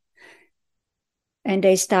 and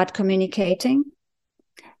they start communicating.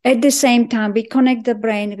 At the same time, we connect the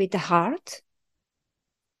brain with the heart,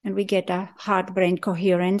 and we get a heart-brain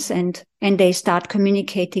coherence, and they start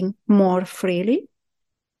communicating more freely.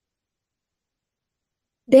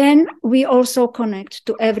 Then we also connect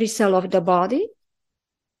to every cell of the body,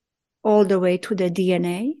 all the way to the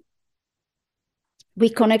DNA. We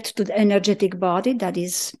connect to the energetic body that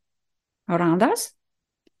is around us.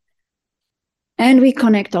 And we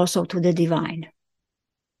connect also to the divine.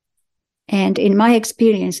 And in my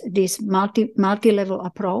experience, this multi-level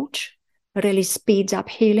approach really speeds up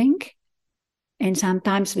healing. And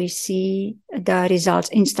sometimes we see the results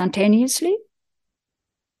instantaneously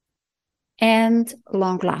and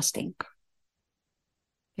long-lasting.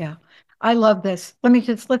 Yeah, I love this.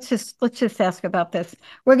 Let's just ask about this.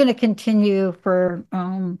 We're going to continue for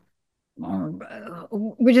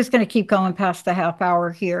we're just going to keep going past the half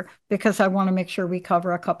hour here because I want to make sure we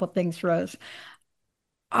cover a couple things, Rose.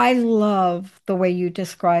 I love the way you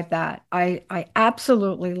describe that. I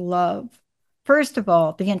absolutely love, first of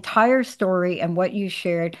all, the entire story and what you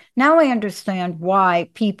shared. Now I understand why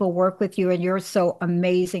people work with you and you're so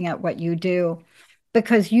amazing at what you do,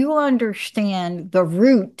 because you understand the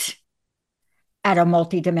root at a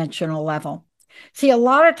multidimensional level. See, a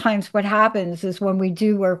lot of times what happens is when we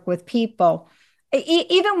do work with people,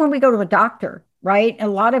 even when we go to a doctor, right? A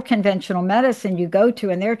lot of conventional medicine you go to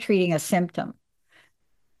and they're treating a symptom.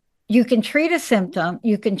 You can treat a symptom,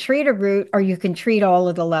 you can treat a root, or you can treat all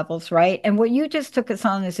of the levels, right? And what you just took us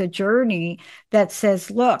on is a journey that says,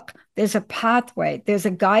 look, there's a pathway, there's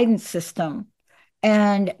a guidance system.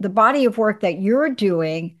 And the body of work that you're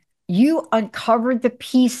doing, you uncovered the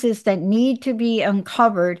pieces that need to be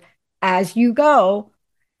uncovered as you go.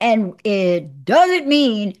 And it doesn't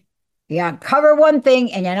mean you uncover one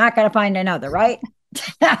thing and you're not going to find another, right?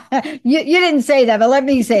 you didn't say that, but let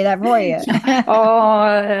me say that for you.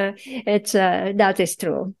 That is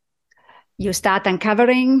true. You start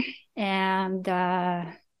uncovering and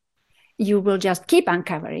you will just keep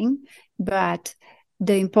uncovering. But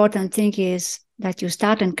the important thing is that you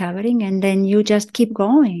start uncovering and then you just keep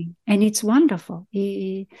going. And it's wonderful.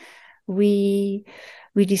 We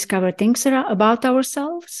discover things about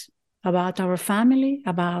ourselves, about our family,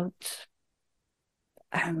 about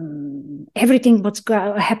everything what's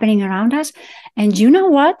happening around us. And you know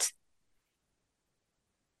what?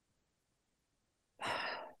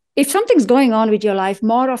 If something's going on with your life,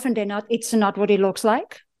 more often than not, it's not what it looks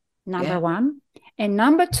like, number one. And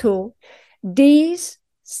number two, these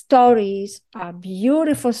stories are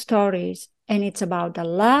beautiful stories, and it's about the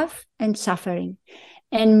love and suffering.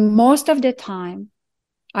 And most of the time,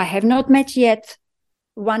 I have not met yet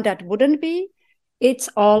one that wouldn't be. It's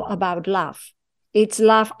all about love. It's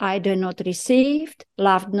love either not received,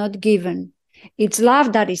 love not given. It's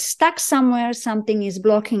love that is stuck somewhere, something is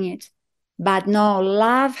blocking it. But no,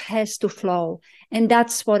 love has to flow. And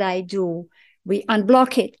that's what I do. We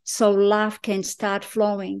unblock it so love can start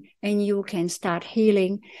flowing and you can start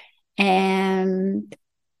healing. And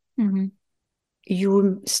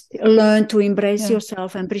you learn to embrace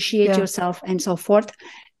yourself, appreciate yourself, and so forth.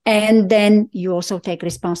 And then you also take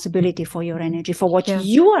responsibility for your energy, for what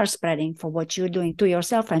you are spreading, for what you're doing to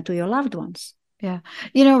yourself and to your loved ones. Yeah.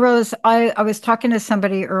 You know, Rose, I was talking to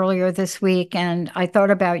somebody earlier this week and I thought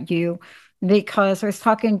about you because I was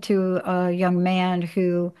talking to a young man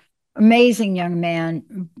amazing young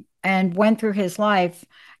man, and went through his life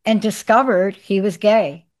and discovered he was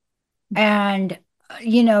gay. And,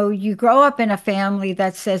 you know, you grow up in a family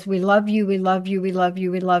that says, we love you, we love you, we love you,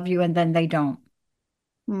 we love you, and then they don't.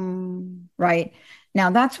 Right. Now,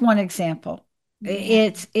 that's one example.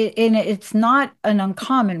 It's not an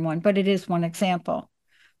uncommon one, but it is one example.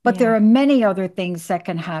 But there are many other things that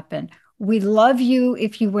can happen. We love you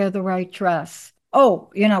if you wear the right dress. Oh,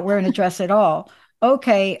 you're not wearing a dress at all.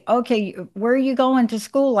 Okay. Where are you going to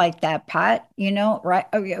school like that, Pat? You know, right?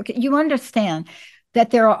 Okay. You understand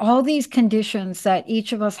that there are all these conditions that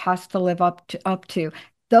each of us has to live up to.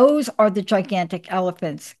 Those are the gigantic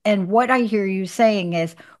elephants. And what I hear you saying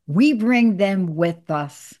is we bring them with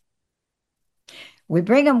us. We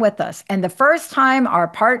bring them with us. And the first time our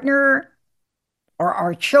partner or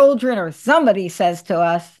our children or somebody says to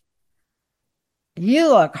us, "You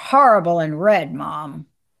look horrible in red, Mom,"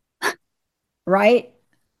 right?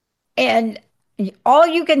 And all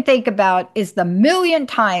you can think about is the million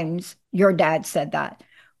times your dad said that.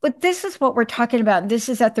 But this is what we're talking about. This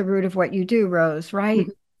is at the root of what you do, Rose, right?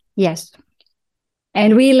 Mm-hmm. Yes.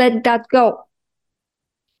 And we let that go.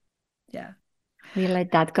 Yeah. We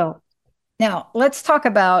let that go. Now, let's talk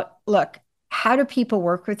about, look, how do people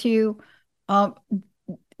work with you?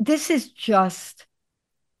 This is just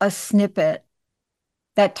a snippet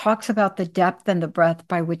that talks about the depth and the breadth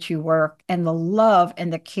by which you work and the love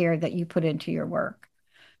and the care that you put into your work.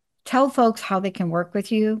 Tell folks how they can work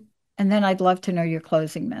with you, and then I'd love to know your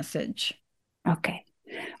closing message. Okay.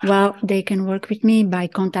 Well, they can work with me by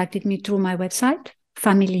contacting me through my website,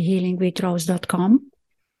 familyhealingwithrose.com.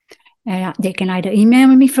 They can either email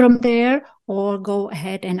me from there or go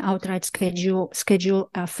ahead and outright schedule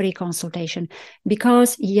a free consultation.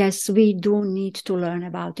 Because yes, we do need to learn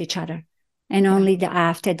about each other. And only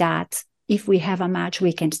after that, if we have a match,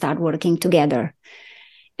 we can start working together.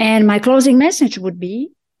 And my closing message would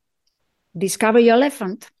be, discover your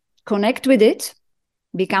elephant, connect with it,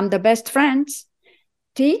 become the best friends,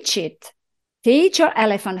 teach it. Teach your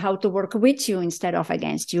elephant how to work with you instead of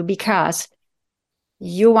against you, because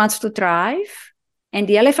you want to thrive and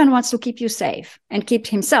the elephant wants to keep you safe and keep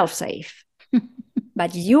himself safe.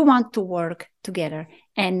 But you want to work together.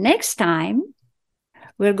 And next time,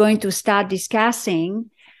 we're going to start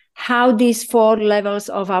discussing how these 4 levels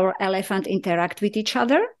of our elephant interact with each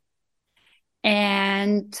other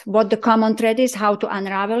and what the common thread is, how to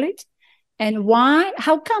unravel it, and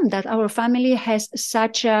how come that our family has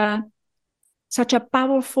such a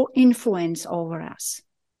powerful influence over us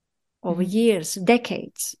over years,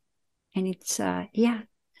 decades. And it's,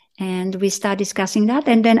 and we start discussing that.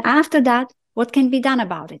 And then after that, what can be done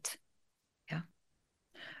about it? Yeah.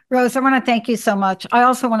 Rose, I want to thank you so much. I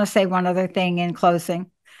also want to say one other thing in closing.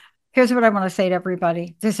 Here's what I want to say to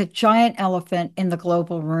everybody. There's a giant elephant in the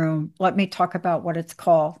global room. Let me talk about what it's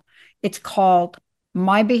called. It's called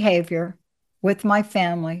my behavior with my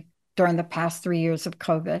family during the past 3 years of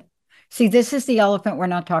COVID. See, this is the elephant we're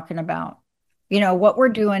not talking about. You know, what we're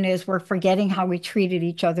doing is we're forgetting how we treated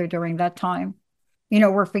each other during that time. You know,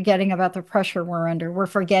 we're forgetting about the pressure we're under. We're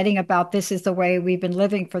forgetting about this is the way we've been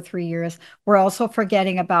living for 3 years. We're also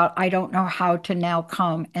forgetting about, I don't know how to now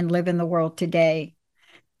come and live in the world today.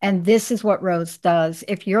 And this is what Rose does.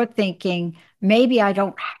 If you're thinking, maybe I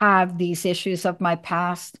don't have these issues of my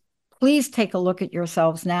past, please take a look at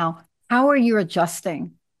yourselves now. How are you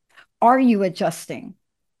adjusting? Are you adjusting?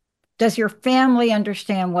 Does your family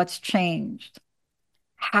understand what's changed?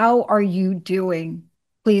 How are you doing?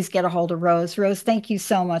 Please get a hold of Rose. Rose, thank you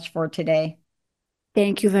so much for today.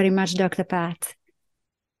 Thank you very much, Dr. Pat.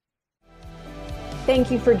 Thank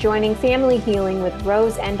you for joining Family Healing with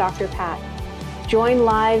Rose and Dr. Pat. Join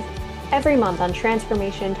live every month on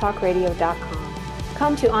TransformationTalkRadio.com.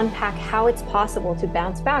 Come to unpack how it's possible to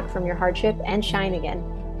bounce back from your hardship and shine again.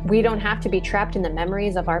 We don't have to be trapped in the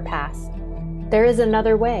memories of our past. There is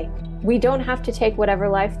another way. We don't have to take whatever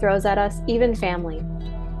life throws at us, even family.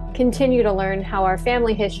 Continue to learn how our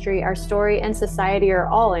family history, our story, and society are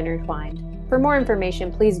all intertwined. For more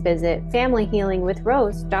information, please visit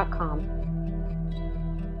FamilyHealingWithRose.com.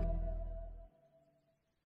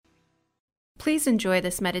 Please enjoy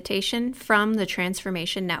this meditation from the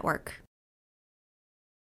Transformation Network.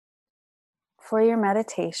 For your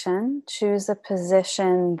meditation, choose a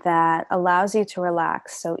position that allows you to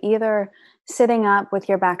relax. So either sitting up with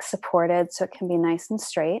your back supported so it can be nice and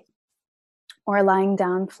straight, or lying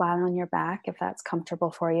down flat on your back if that's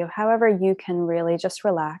comfortable for you. However, you can really just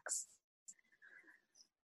relax.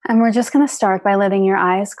 And we're just going to start by letting your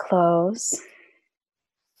eyes close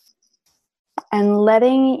and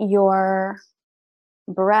letting your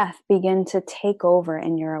breath begin to take over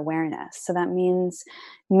in your awareness. So that means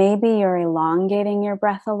maybe you're elongating your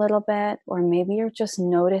breath a little bit, or maybe you're just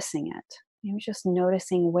noticing it. Maybe just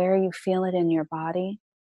noticing where you feel it in your body.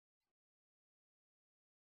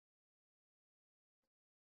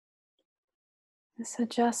 So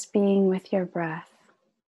just being with your breath.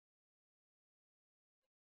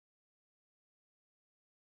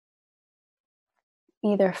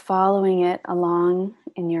 Either following it along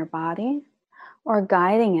in your body or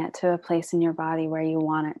guiding it to a place in your body where you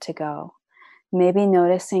want it to go. Maybe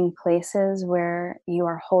noticing places where you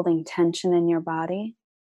are holding tension in your body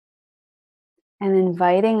and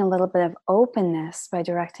inviting a little bit of openness by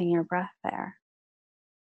directing your breath there.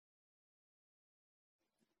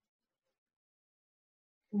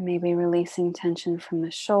 Maybe releasing tension from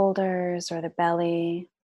the shoulders or the belly,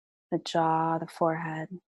 the jaw, the forehead,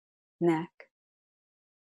 neck.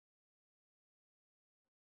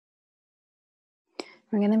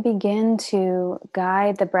 We're going to begin to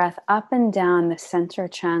guide the breath up and down the center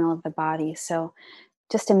channel of the body. So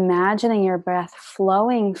just imagining your breath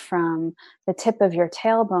flowing from the tip of your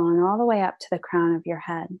tailbone all the way up to the crown of your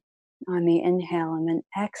head on the inhale, and then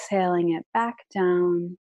exhaling it back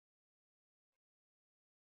down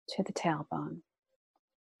to the tailbone.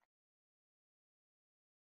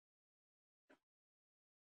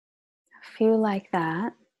 A few like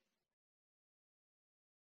that.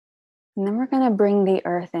 And then we're going to bring the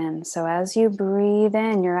earth in. So as you breathe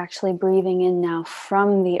in, you're actually breathing in now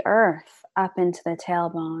from the earth up into the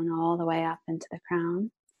tailbone, all the way up into the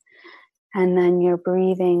crown. And then you're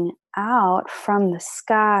breathing out from the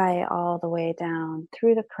sky all the way down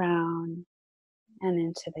through the crown and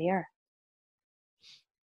into the earth.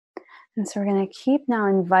 And so we're going to keep now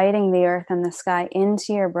inviting the earth and the sky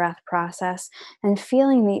into your breath process and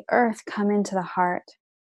feeling the earth come into the heart.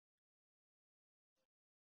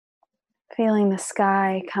 Feeling the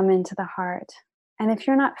sky come into the heart. And if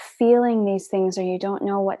you're not feeling these things or you don't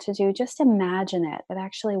know what to do, just imagine it. It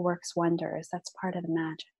actually works wonders. That's part of the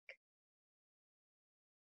magic.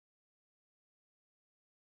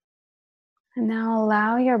 And now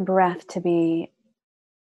allow your breath to be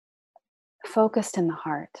focused in the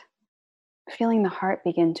heart, feeling the heart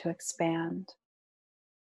begin to expand.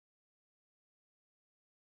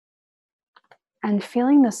 And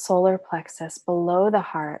feeling the solar plexus below the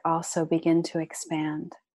heart also begin to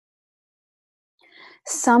expand.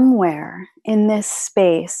 Somewhere in this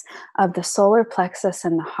space of the solar plexus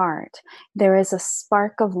and the heart, there is a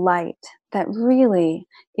spark of light that really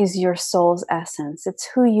is your soul's essence. It's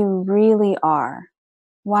who you really are,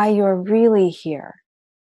 why you're really here.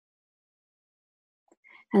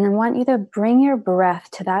 And I want you to bring your breath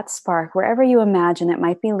to that spark, wherever you imagine it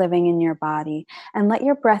might be living in your body, and let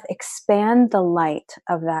your breath expand the light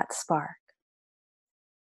of that spark.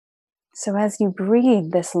 So as you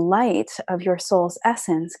breathe, this light of your soul's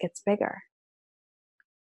essence gets bigger.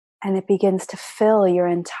 And it begins to fill your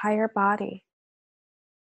entire body.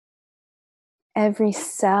 Every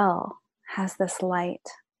cell has this light.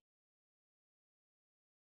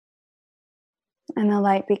 And the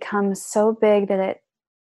light becomes so big that it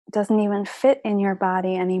doesn't even fit in your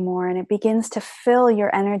body anymore, and it begins to fill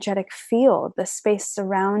your energetic field, the space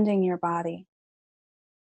surrounding your body.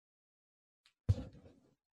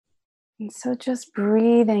 And so just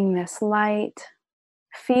breathing this light,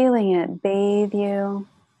 feeling it bathe you.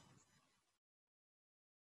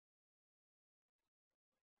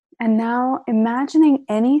 And now imagining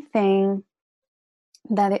anything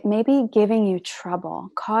that it may be giving you trouble,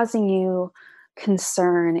 causing you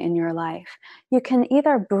concern in your life. You can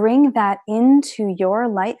either bring that into your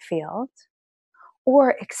light field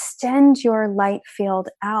or extend your light field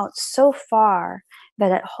out so far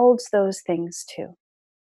that it holds those things too.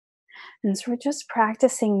 And so we're just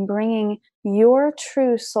practicing bringing your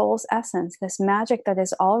true soul's essence, this magic that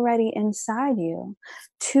is already inside you,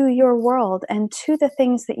 to your world and to the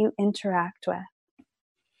things that you interact with.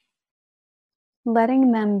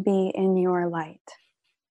 Letting them be in your light.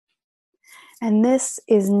 And this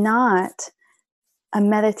is not a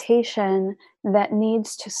meditation that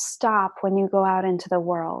needs to stop when you go out into the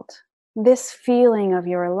world. This feeling of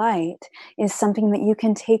your light is something that you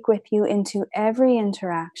can take with you into every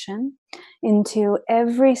interaction, into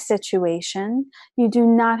every situation. You do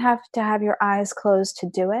not have to have your eyes closed to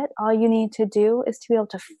do it. All you need to do is to be able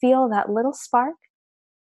to feel that little spark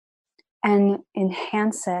and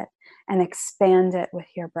enhance it and expand it with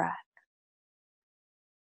your breath.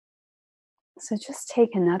 So just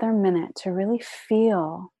take another minute to really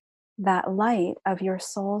feel that light of your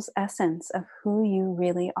soul's essence of who you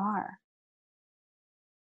really are.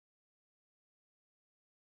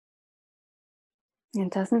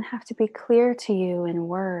 It doesn't have to be clear to you in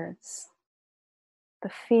words.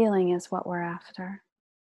 The feeling is what we're after.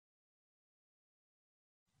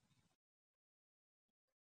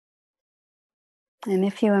 And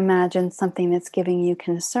if you imagine something that's giving you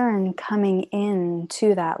concern coming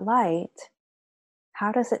into that light,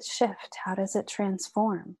 how does it shift? How does it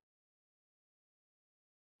transform?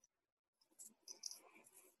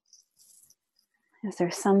 Is there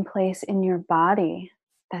some place in your body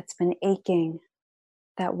that's been aching,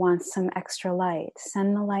 that wants some extra light?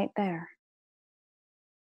 Send the light there.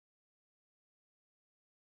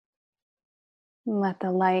 Let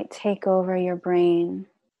the light take over your brain,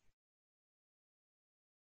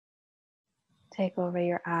 take over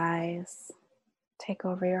your eyes, take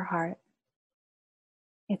over your heart.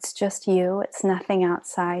 It's just you. It's nothing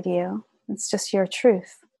outside you. It's just your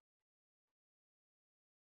truth.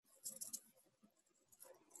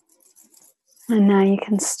 And now you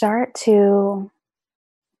can start to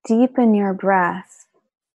deepen your breath,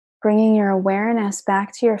 bringing your awareness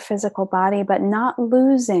back to your physical body, but not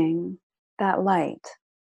losing that light,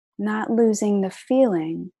 not losing the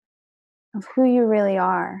feeling of who you really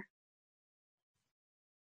are.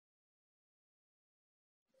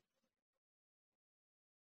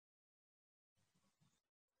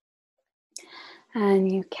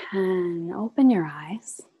 And you can open your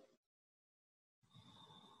eyes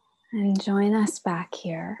and join us back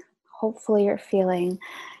here. Hopefully you're feeling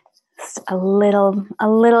just a little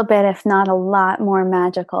bit, if not a lot more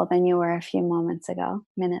magical than you were a few minutes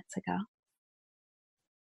ago.